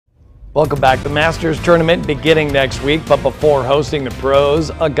Welcome back. The Masters tournament beginning next week, but before hosting the pros,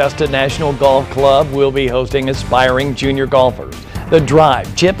 Augusta National Golf Club will be hosting aspiring junior golfers. The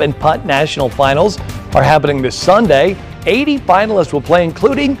Drive, Chip, and Putt National Finals are happening this Sunday. 80 finalists will play,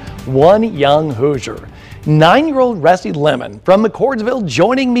 including one young Hoosier. 9-year-old Ressie Lemmon from McCordsville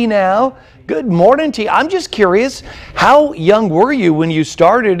joining me now. Good morning to you. I'm just curious, how young were you when you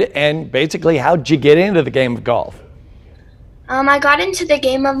started, and basically how'd you get into the game of golf? I got into the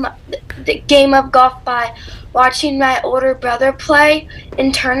game of golf by watching my older brother play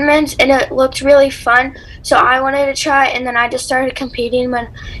in tournaments, and it looked really fun. So I wanted to try, and then I just started competing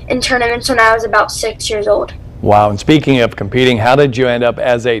in tournaments when I was about 6 years old. Wow, and speaking of competing, how did you end up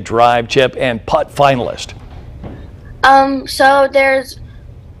as a Drive, Chip, and Putt finalist? So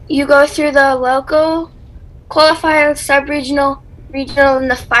you go through the local qualifier, sub-regional, regional,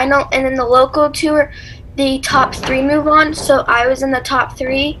 and the final, and then the local tour. The top 3 move on, so I was in the top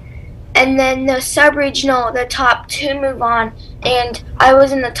 3, and then the sub-regional, the top 2 move on, and I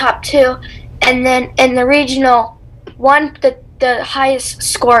was in the top 2, and then in the regional, the highest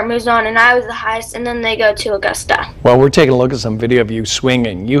score moves on, and I was the highest, and then they go to Augusta. Well, we're taking a look at some video of you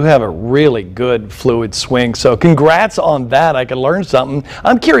swinging. You have a really good fluid swing, so congrats on that. I can learn something.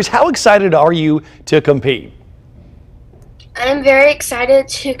 I'm curious, how excited are you to compete? I'm very excited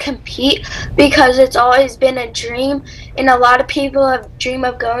to compete because it's always been a dream, and a lot of people have dreamed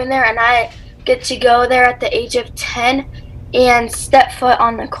of going there, and I get to go there at the age of 10 and step foot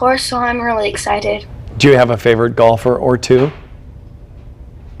on the course, so I'm really excited. Do you have a favorite golfer or two?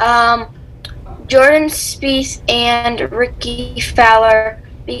 Jordan Spieth and Ricky Fowler,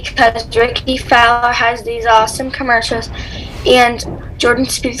 because Ricky Fowler has these awesome commercials, and Jordan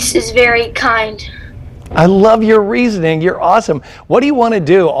Spieth is very kind. I love your reasoning. You're awesome. What do you want to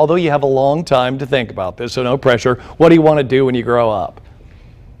do? Although you have a long time to think about this, so no pressure. What do you want to do when you grow up?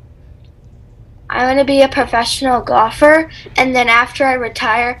 I want to be a professional golfer, and then after I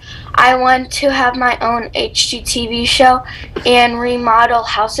retire, I want to have my own HGTV show and remodel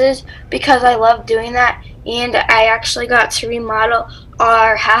houses because I love doing that. And I actually got to remodel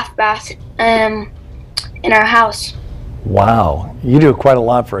our half bath in our house. Wow, you do quite a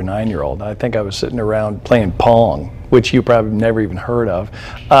lot for a 9-year-old. I think I was sitting around playing Pong, which you probably never even heard of.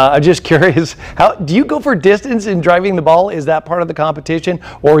 I'm just curious, how do you go for distance in driving the ball? Is that part of the competition,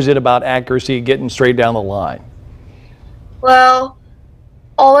 or is it about accuracy, getting straight down the line? Well,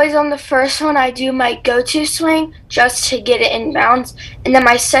 always on the first one, I do my go-to swing just to get it in bounds, and then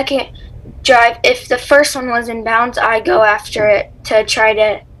my second drive, if the first one was in bounds, I go after it to try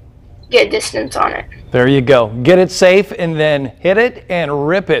to get distance on it. There you go. Get it safe and then hit it and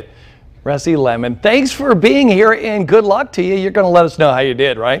rip it. Ressie Lemmon, thanks for being here and good luck to you. You're going to let us know how you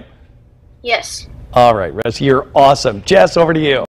did, right? Yes. All right, Ressie, you're awesome. Jess, over to you.